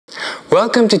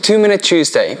Welcome to 2 Minute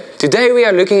Tuesday. Today we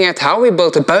are looking at how we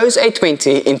built a Bose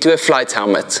A20 into a flight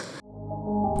helmet.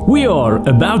 We are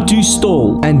about to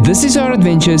stall, and this is our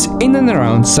adventures in and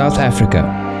around South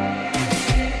Africa.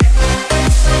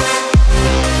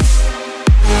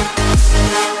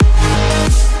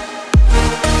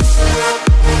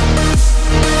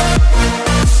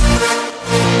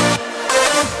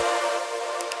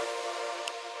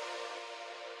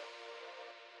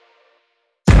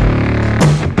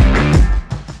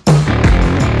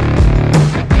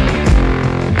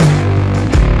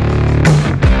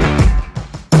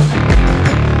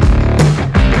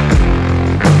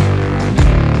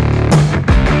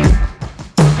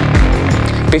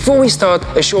 Before we start,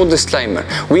 a short disclaimer.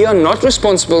 We are not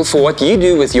responsible for what you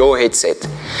do with your headset.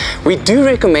 We do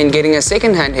recommend getting a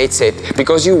second-hand headset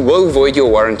because you will void your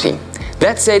warranty.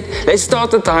 That said, let's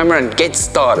start the timer and get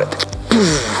started.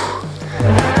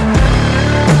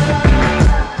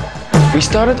 We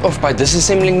started off by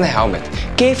disassembling the helmet.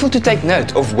 Careful to take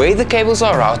note of where the cables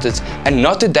are routed and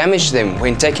not to damage them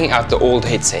when taking out the old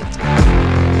headset.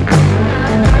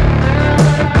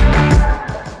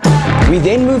 We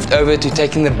then moved over to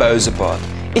taking the Bose apart.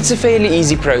 It's a fairly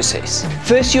easy process.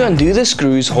 First you undo the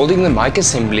screws holding the mic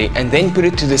assembly and then put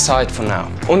it to the side for now.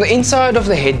 On the inside of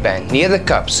the headband near the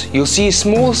cups you'll see a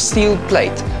small steel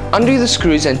plate. Undo the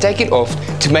screws and take it off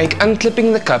to make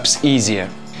unclipping the cups easier.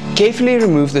 Carefully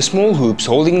remove the small hoops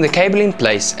holding the cable in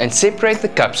place and separate the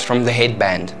cups from the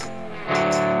headband.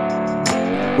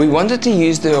 We wanted to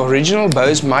use the original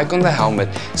Bose mic on the helmet,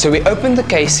 so we opened the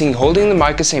casing holding the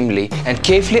mic assembly and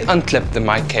carefully unclipped the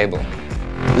mic cable.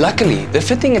 Luckily, the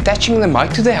fitting attaching the mic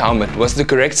to the helmet was the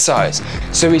correct size,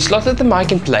 so we slotted the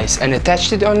mic in place and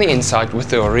attached it on the inside with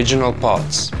the original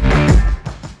parts.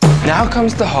 Now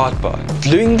comes the hard part,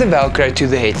 gluing the Velcro to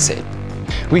the headset.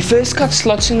 We first cut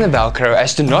slots in the Velcro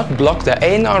as to not block the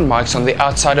A&R mics on the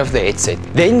outside of the headset,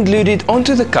 then glued it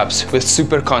onto the cups with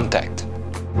super contact.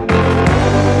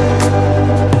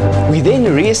 We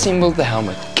then reassembled the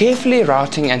helmet, carefully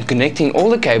routing and connecting all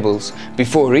the cables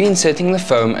before reinserting the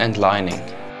foam and lining.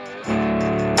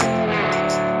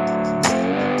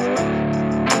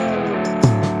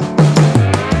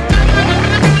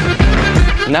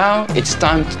 Now it's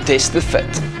time to test the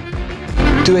fit.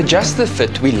 To adjust the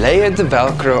fit, we layered the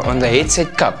Velcro on the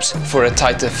headset cups for a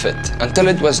tighter fit until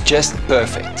it was just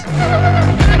perfect.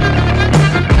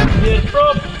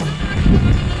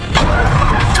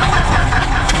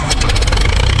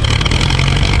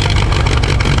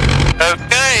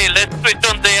 Okay, let's switch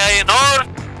on the A&R,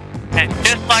 and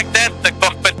just like that, the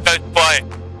cockpit goes quiet.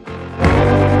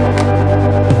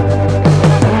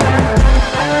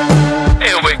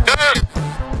 Here we go.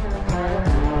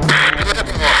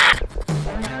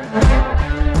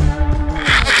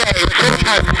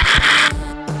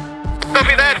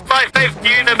 Copy that, fly safe to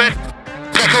Unibit.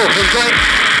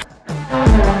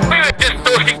 We were just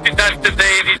talking to Dustin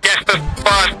there in his Jasper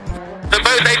farm. The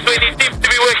Bose A20 seems to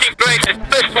be working great. It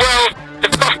fits well. The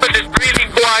cockpit is really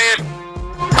quiet.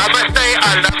 I must say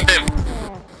I love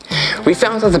them. We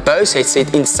found that the Bose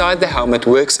headset inside the helmet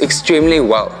works extremely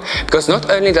well, because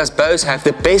not only does Bose have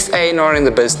the best A&R in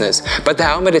the business, but the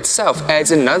helmet itself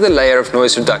adds another layer of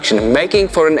noise reduction, making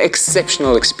for an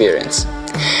exceptional experience.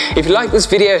 If you like this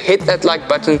video, hit that like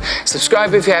button,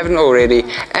 subscribe if you haven't already,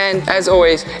 and as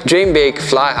always, dream big,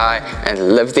 fly high,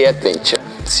 and live the adventure.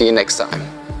 See you next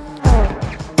time.